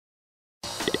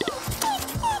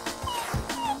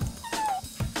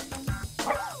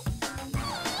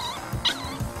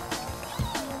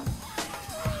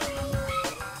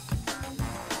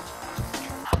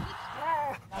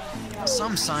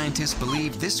Some scientists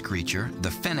believe this creature, the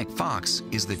fennec fox,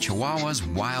 is the Chihuahua's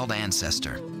wild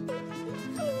ancestor.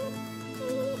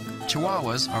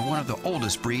 Chihuahuas are one of the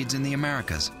oldest breeds in the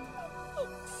Americas.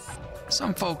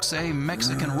 Some folks say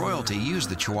Mexican royalty used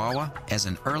the Chihuahua as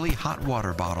an early hot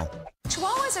water bottle.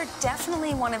 Chihuahuas are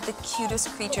definitely one of the cutest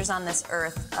creatures on this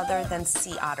earth, other than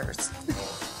sea otters.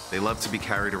 They love to be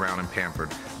carried around and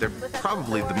pampered. They're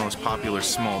probably the most popular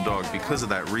small dog because of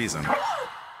that reason.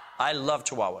 I love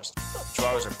Chihuahuas.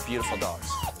 Chihuahuas are beautiful dogs.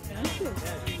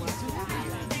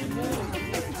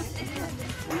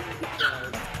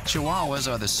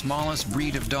 Chihuahuas are the smallest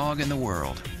breed of dog in the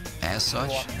world. As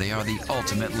such, they are the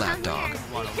ultimate lap dog.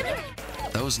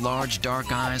 Those large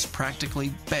dark eyes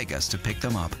practically beg us to pick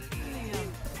them up.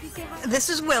 This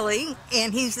is Willie,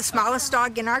 and he's the smallest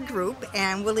dog in our group,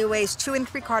 and Willie weighs 2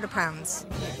 3/4 pounds.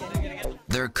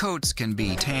 Their coats can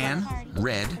be tan,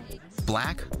 red,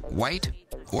 black, white,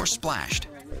 or splashed.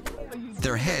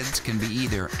 Their heads can be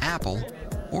either apple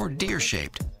or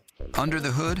deer-shaped. Under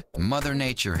the hood, Mother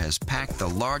Nature has packed the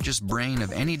largest brain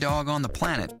of any dog on the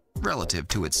planet relative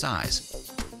to its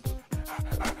size.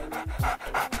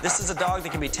 This is a dog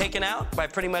that can be taken out by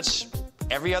pretty much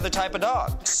every other type of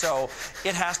dog. So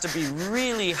it has to be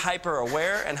really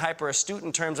hyper-aware and hyper-astute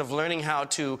in terms of learning how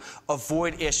to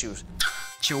avoid issues.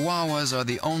 Chihuahuas are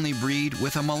the only breed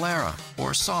with a malera,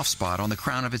 or soft spot on the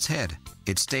crown of its head.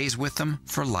 It stays with them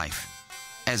for life,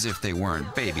 as if they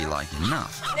weren't baby-like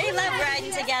enough. They love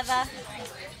riding together.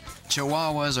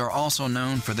 Chihuahuas are also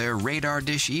known for their radar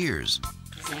dish ears,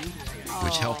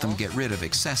 which help them get rid of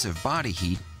excessive body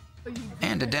heat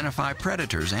and identify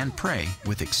predators and prey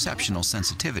with exceptional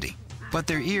sensitivity. But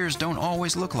their ears don't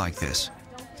always look like this.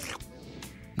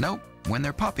 Nope, when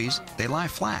they're puppies, they lie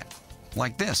flat,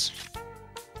 like this.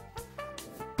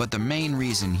 But the main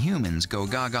reason humans go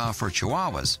gaga for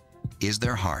Chihuahuas is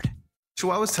their heart.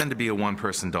 Chihuahuas tend to be a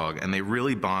one-person dog, and they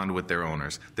really bond with their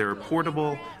owners. They're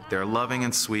portable, they're loving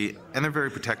and sweet, and they're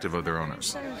very protective of their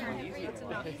owners.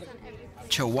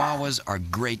 Chihuahuas are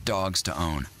great dogs to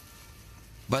own,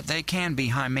 but they can be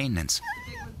high maintenance.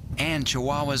 And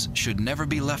Chihuahuas should never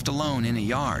be left alone in a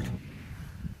yard.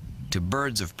 To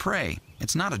birds of prey,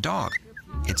 it's not a dog,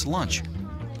 it's lunch.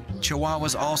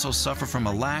 Chihuahuas also suffer from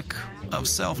a lack of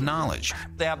self-knowledge.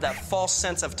 They have that false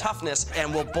sense of toughness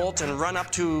and will bolt and run up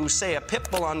to, say, a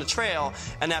pit bull on the trail,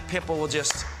 and that pit bull will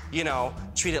just, you know,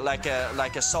 treat it like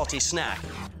a salty snack.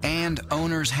 And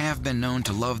owners have been known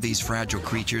to love these fragile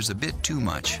creatures a bit too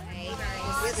much.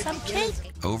 Some cake.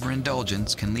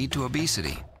 Overindulgence can lead to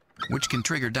obesity, which can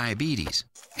trigger diabetes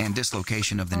and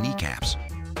dislocation of the kneecaps.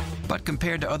 But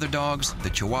compared to other dogs, the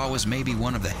Chihuahuas may be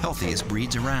one of the healthiest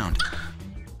breeds around.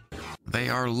 They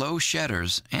are low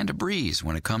shedders and a breeze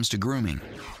when it comes to grooming.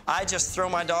 I just throw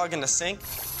my dog in the sink,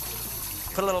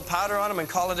 put a little powder on him, and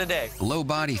call it a day. Low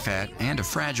body fat and a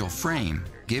fragile frame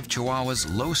give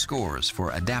Chihuahuas low scores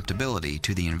for adaptability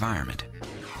to the environment.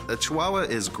 A Chihuahua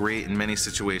is great in many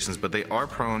situations, but they are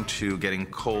prone to getting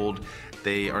cold.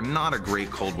 They are not a great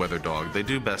cold weather dog. They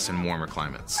do best in warmer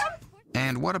climates.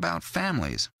 And what about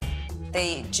families?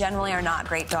 They generally are not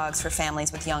great dogs for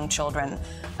families with young children,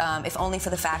 if only for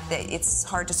the fact that it's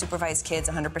hard to supervise kids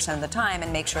 100% of the time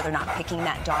and make sure they're not picking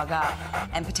that dog up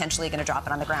and potentially going to drop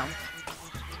it on the ground.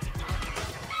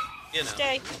 You know.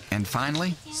 Stay. And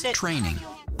finally, Sit. training.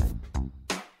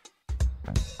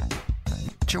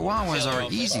 Chihuahuas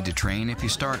are easy to train if you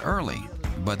start early,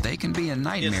 but they can be a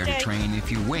nightmare to train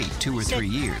if you wait 2 or 3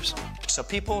 years. So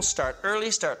people start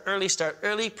early, start early, start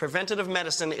early. Preventative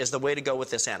medicine is the way to go with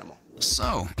this animal.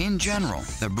 So, in general,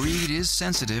 the breed is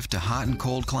sensitive to hot and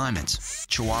cold climates.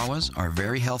 Chihuahuas are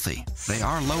very healthy. They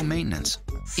are low maintenance,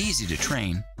 easy to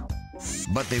train,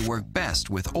 but they work best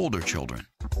with older children.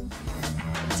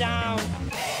 Down.